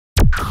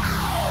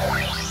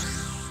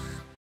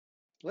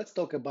Let's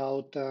talk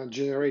about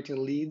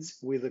generating leads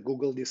with the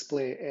Google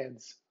Display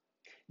Ads,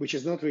 which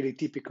is not really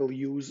typical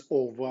use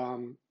of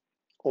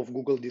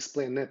Google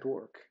Display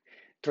Network.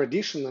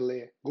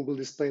 Traditionally, Google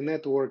Display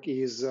Network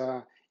is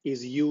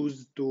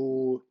used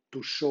to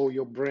show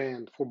your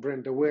brand for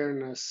brand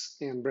awareness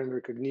and brand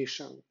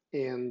recognition.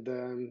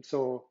 And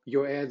so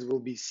your ads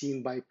will be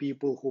seen by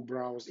people who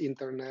browse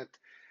internet,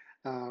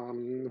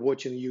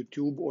 watching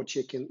YouTube or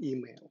checking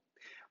email.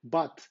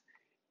 But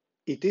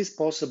it is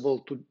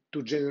possible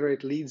to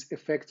generate leads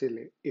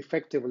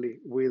effectively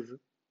with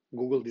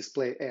Google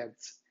Display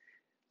Ads.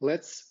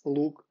 Let's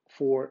look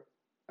for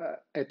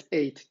at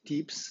 8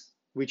 tips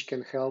which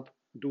can help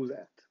do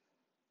that.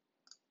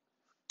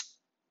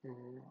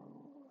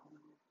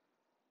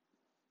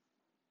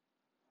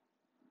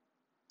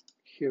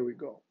 Here we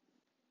go.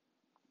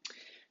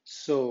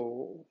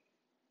 So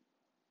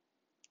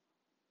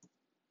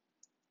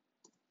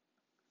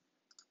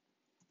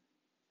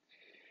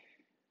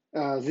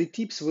the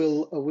tips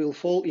will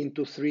fall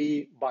into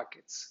 3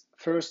 buckets.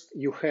 First,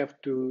 you have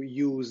to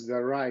use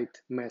the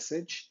right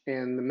message,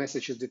 and the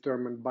message is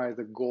determined by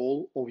the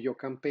goal of your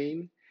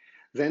campaign.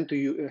 Then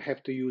you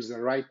have to use the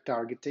right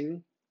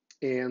targeting,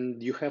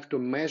 and you have to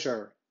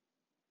measure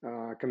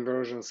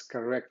conversions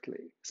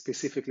correctly,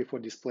 specifically for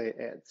display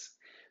ads.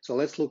 So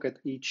let's look at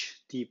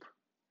each tip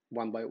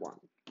one by one.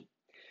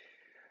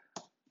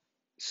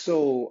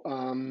 So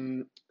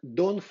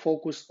don't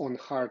focus on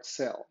hard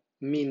sell,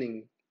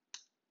 meaning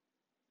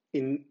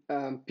in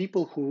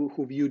people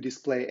who view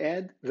display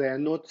ad, they are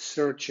not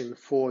searching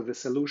for the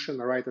solution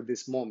right at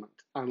this moment,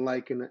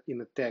 unlike in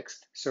a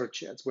text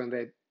search ads when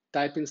they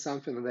type in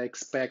something and they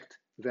expect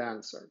the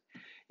answer.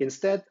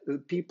 Instead,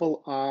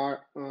 people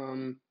are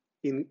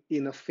in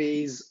a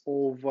phase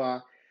of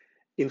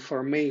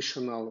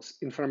informational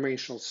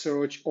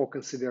search or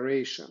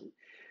consideration.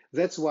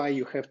 That's why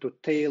you have to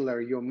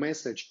tailor your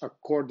message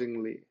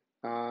accordingly.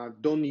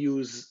 Don't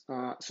use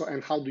so.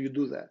 And how do you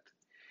do that?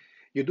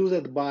 You do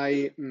that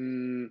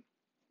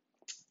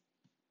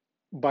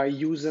by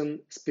using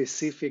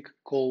specific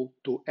call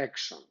to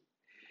action.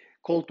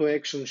 Call to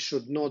action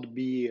should not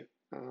be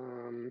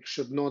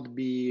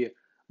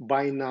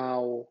buy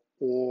now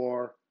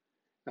or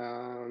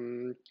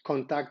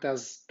contact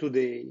us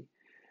today.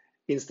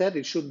 Instead,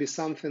 it should be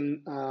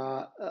something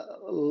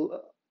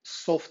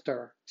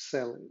softer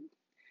selling.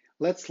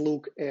 Let's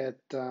look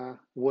at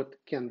what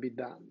can be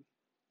done.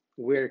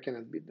 Where can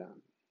it be done?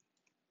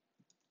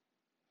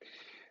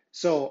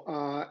 So,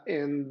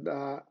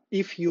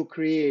 if you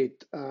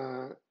create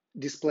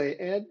display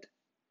ad,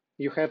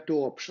 you have 2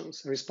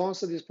 options: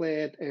 responsive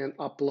display ad and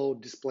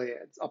upload display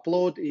ads.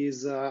 Upload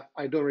is,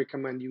 I don't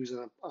recommend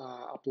using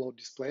upload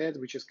display ads,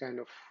 which is kind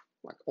of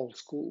like old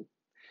school.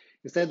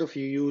 Instead of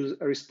you use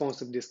a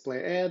responsive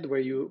display ad where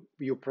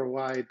you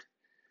provide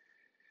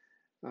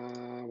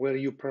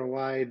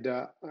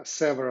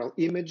several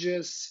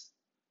images.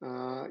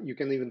 You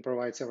can even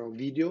provide several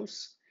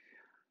videos,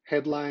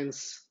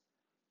 headlines,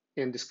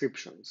 and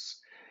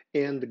descriptions.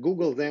 And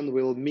Google then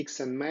will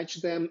mix and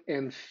match them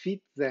and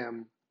fit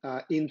them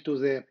into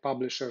the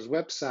publisher's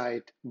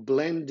website,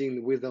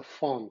 blending with a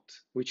font,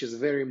 which is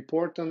very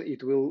important.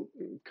 It will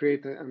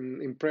create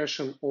an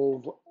impression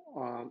of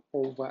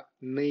a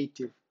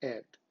native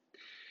ad.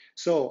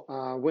 So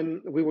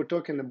when we were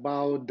talking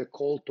about the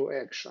call to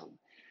action,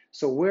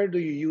 so where do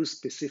you use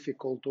specific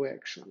call to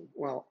action?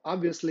 Well,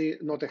 obviously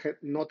not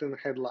in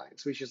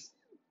headlines, which is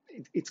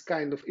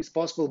it's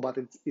possible, but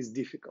it's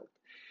difficult.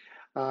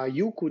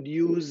 You could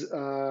use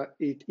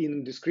it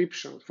in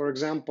description. For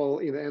example,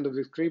 in the end of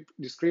the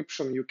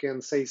description, you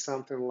can say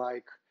something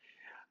like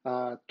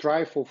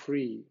try for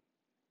free,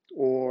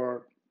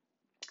 or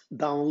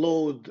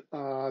download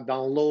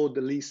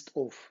the list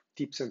of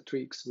tips and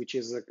tricks, which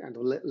is a kind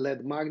of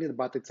lead magnet,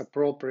 but it's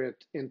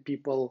appropriate and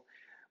people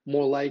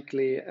more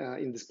likely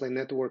in display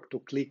network to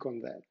click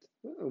on that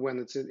when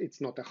it's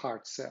not a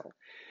hard sell.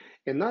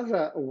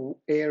 Another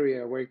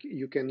area where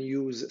you can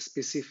use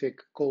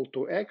specific call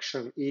to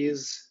action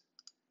is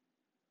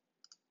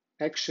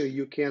actually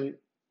you can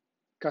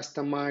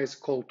customize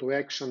call to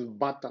action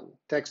button,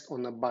 text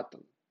on a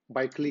button.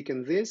 By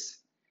clicking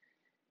this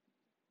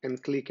and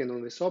clicking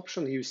on this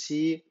option, you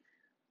see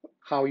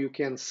how you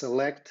can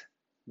select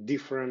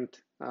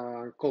different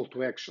call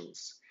to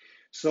actions.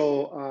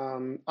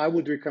 So I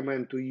would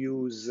recommend to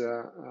use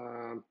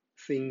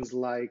things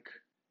like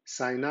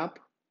sign up,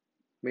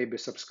 maybe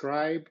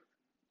subscribe,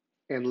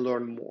 and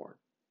learn more.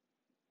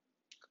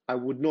 I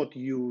would not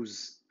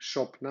use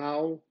shop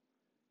now,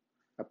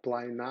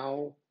 apply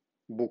now,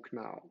 book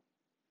now.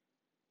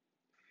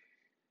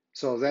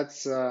 So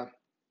that's a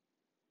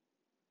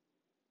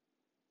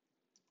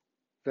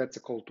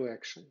call to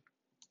action.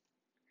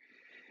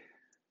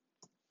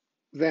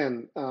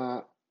 Then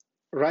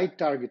right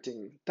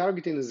targeting.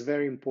 Targeting is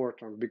very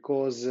important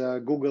because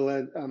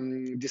Google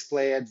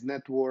Display Ads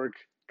network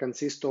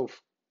consists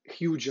of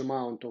huge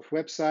amount of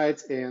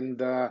websites,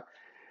 and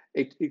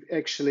it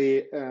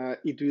actually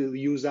it will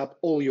use up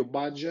all your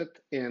budget,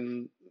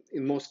 and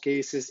in most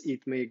cases,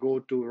 it may go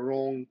to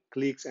wrong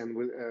clicks and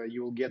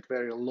you will get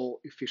very low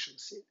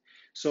efficiency.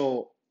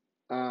 So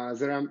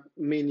there are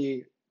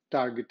many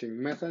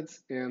targeting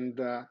methods, and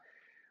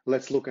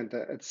let's look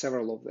at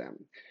several of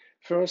them.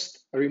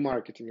 First,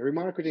 remarketing.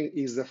 Remarketing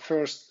is the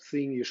first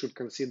thing you should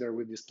consider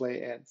with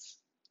display ads.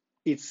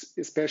 It's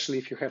especially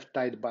if you have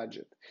tight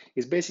budget.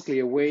 It's basically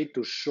a way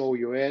to show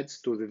your ads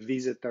to the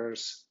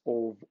visitors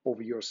of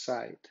your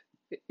site.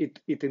 It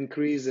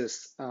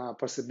increases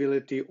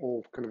possibility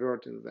of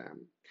converting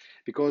them,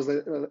 because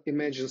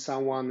imagine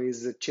someone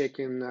is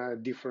checking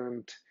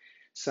different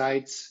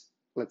sites.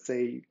 Let's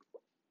say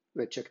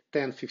they check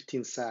 10,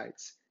 15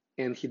 sites,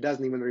 and he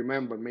doesn't even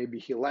remember. Maybe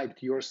he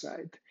liked your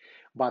site,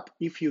 but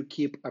if you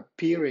keep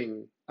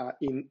appearing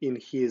in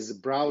his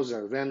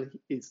browser, then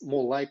it's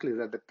more likely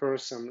that the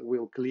person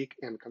will click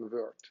and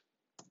convert.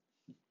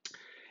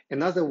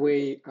 Another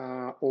way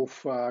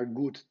of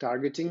good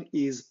targeting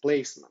is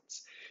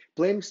placements.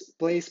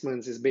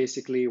 Placements is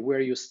basically where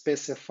you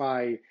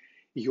specify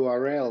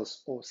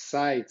URLs or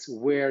sites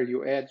where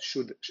your ads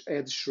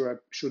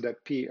should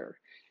appear.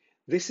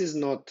 This is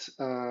not,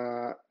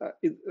 I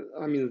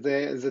mean,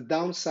 the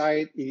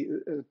downside,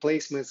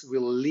 placements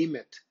will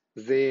limit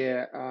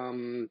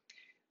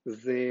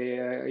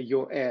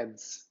your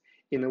ads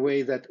in a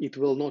way that it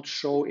will not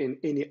show in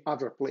any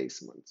other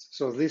placements.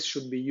 So this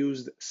should be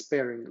used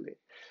sparingly.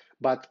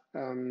 But,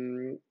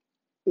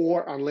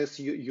 or unless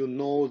you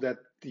know that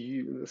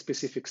the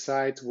specific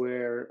sites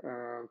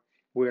where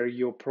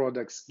your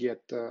products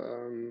get,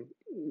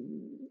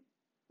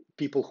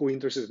 people who are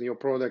interested in your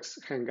products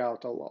hang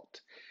out a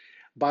lot.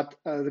 But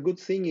the good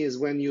thing is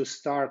when you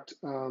start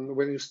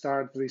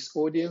this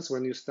audience,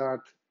 when you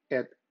start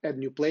add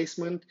new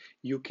placement,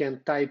 you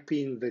can type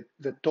in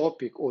the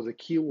topic or the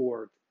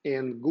keyword,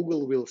 and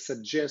Google will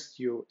suggest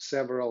you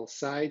several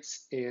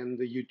sites and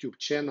the YouTube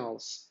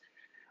channels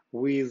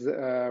with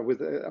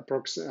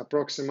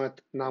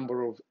approximate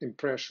number of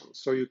impressions,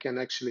 so you can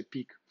actually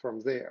pick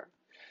from there.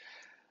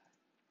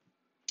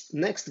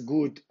 Next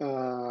good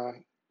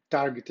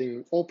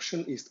targeting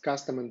option is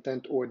custom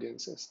intent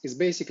audiences. It's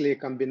basically a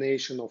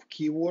combination of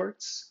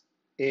keywords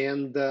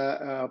and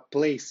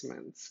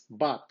placements,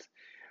 but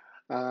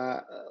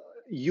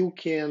you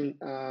can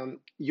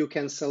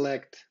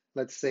select,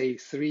 let's say,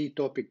 3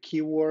 topic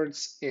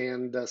keywords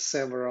and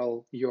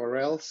several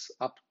URLs.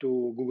 Up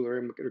to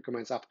Google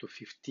recommends up to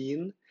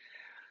 15,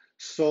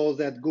 so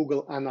that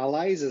Google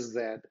analyzes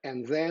that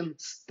and then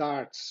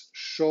starts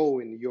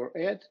showing your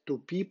ad to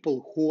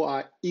people who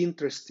are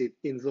interested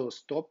in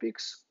those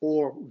topics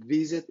or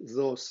visit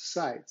those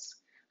sites.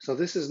 So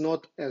this is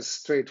not as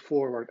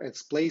straightforward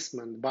as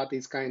placement, but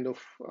it's kind of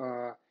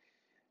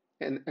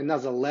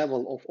another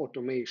level of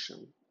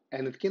automation,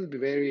 and it can be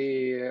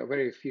very,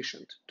 very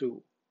efficient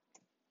too.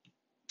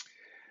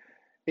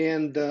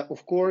 And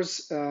of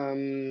course,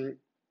 there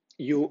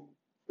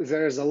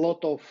is a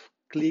lot of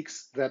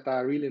clicks that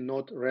are really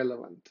not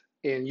relevant,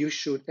 and you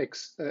should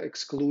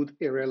exclude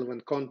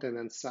irrelevant content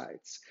and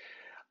sites.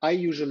 I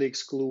usually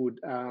exclude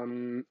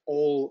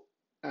all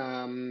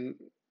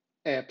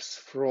apps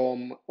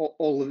from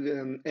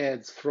all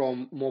ads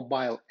from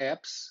mobile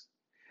apps.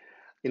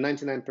 In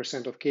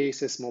 99% of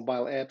cases,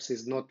 mobile apps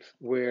is not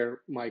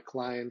where my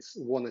clients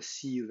want to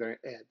see their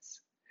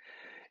ads.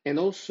 And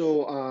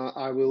also,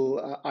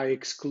 I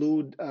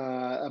exclude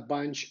a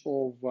bunch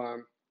of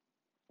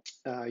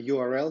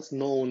URLs,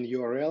 known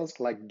URLs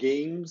like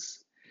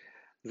games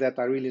that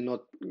are really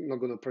not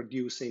going to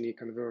produce any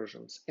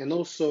conversions, and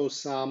also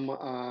several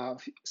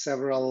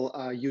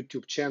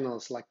YouTube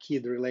channels, like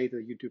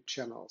kid-related YouTube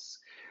channels.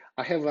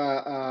 I have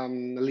a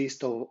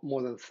list of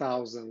more than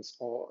thousands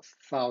of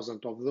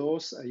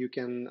those. You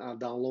can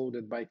download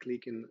it by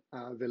clicking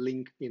the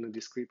link in the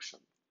description.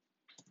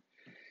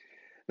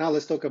 Now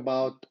let's talk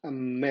about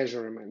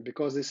measurement,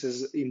 because this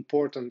is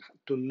important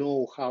to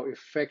know how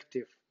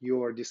effective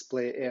your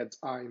display ads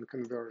are in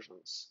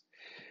conversions.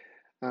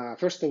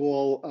 First of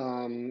all,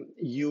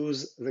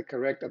 use the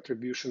correct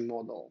attribution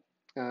model.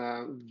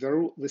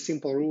 The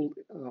simple rule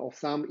of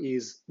thumb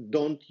is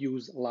don't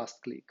use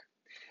last click,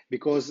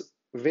 because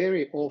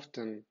very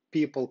often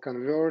people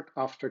convert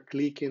after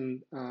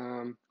clicking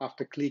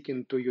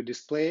to your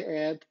display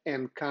ad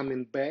and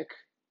coming back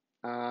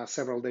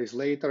several days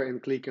later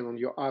and clicking on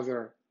your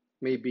other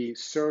maybe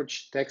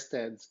search text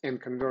ads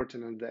and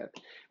converting on that.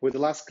 With the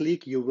last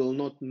click, you will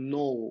not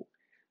know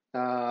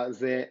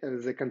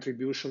the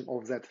contribution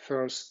of that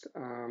first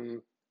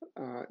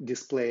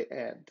display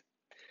ad.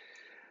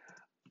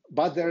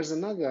 But there's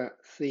another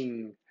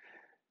thing.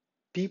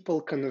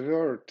 People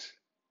convert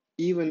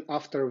even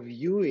after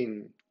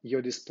viewing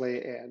your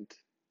display ad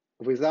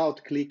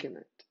without clicking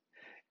it.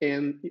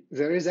 And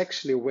there is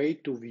actually a way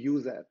to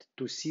view that,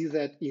 to see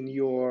that in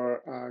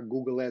your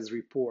Google Ads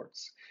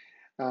reports.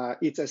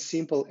 It's as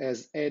simple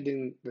as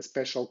adding the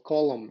special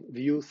column,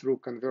 view through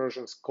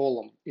conversions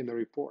column, in the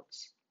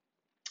reports.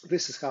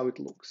 This is how it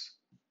looks.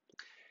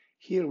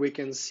 Here we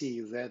can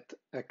see that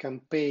a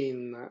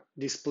campaign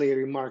display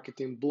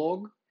remarketing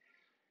blog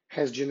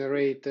has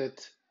generated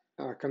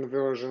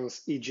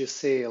conversions, e.g.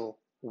 sale,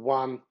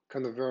 one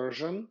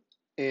conversion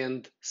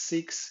and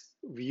 6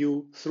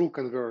 view through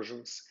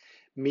conversions,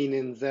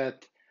 meaning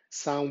that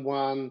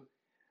someone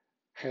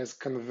has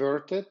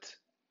converted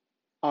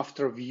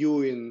after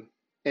viewing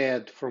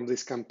ad from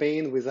this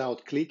campaign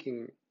without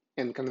clicking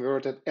and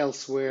converted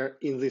elsewhere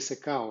in this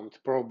account,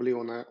 probably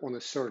on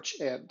a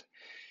search ad.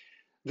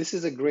 This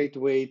is a great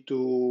way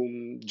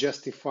to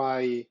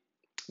justify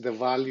the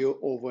value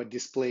of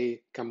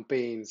display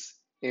campaigns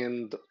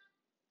and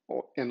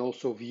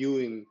also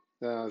viewing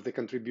the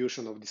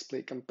contribution of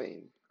display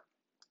campaign.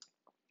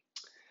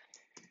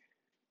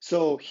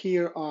 So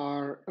here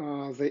are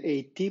the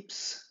 8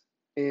 tips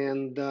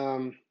and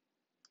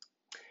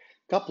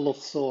couple of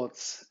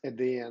thoughts at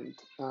the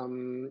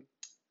end.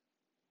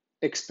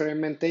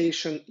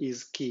 Experimentation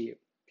is key.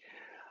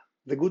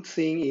 The good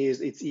thing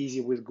is it's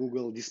easy with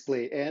Google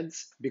Display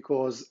Ads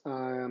because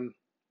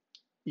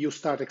you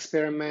start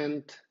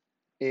experiment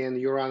and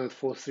you run it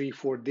for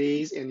 3-4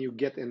 days and you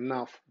get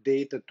enough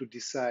data to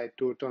decide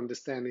to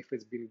understand if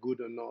it's been good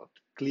or not.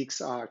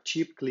 Clicks are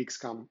cheap, clicks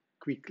come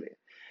quickly.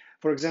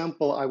 For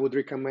example, I would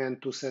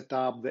recommend to set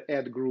up the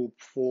ad group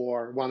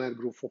for one ad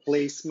group for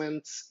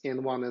placements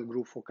and one ad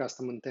group for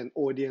custom intent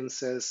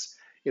audiences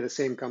in the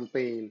same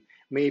campaign.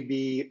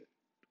 Maybe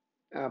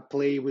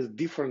play with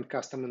different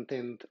custom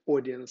intent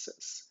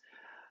audiences,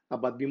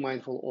 but be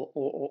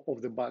mindful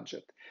of the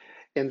budget,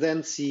 and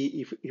then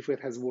see if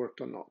it has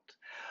worked or not.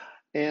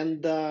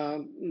 And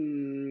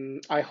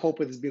I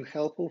hope it's been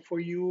helpful for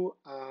you.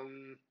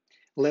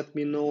 Let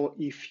me know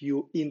if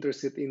you're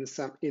interested in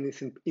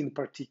anything in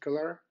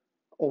particular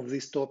of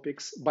these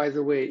topics. By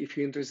the way, if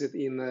you're interested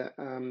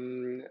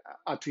in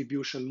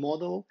attribution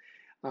model,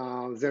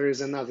 there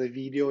is another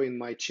video in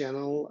my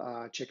channel.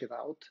 Check it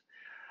out.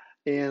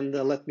 And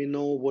let me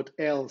know what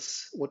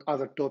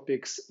other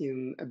topics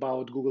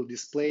about Google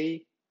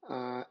Display,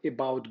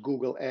 about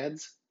Google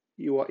Ads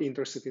you are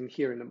interested in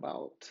hearing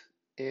about.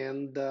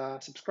 And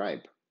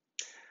subscribe.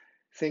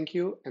 Thank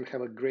you and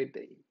have a great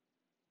day.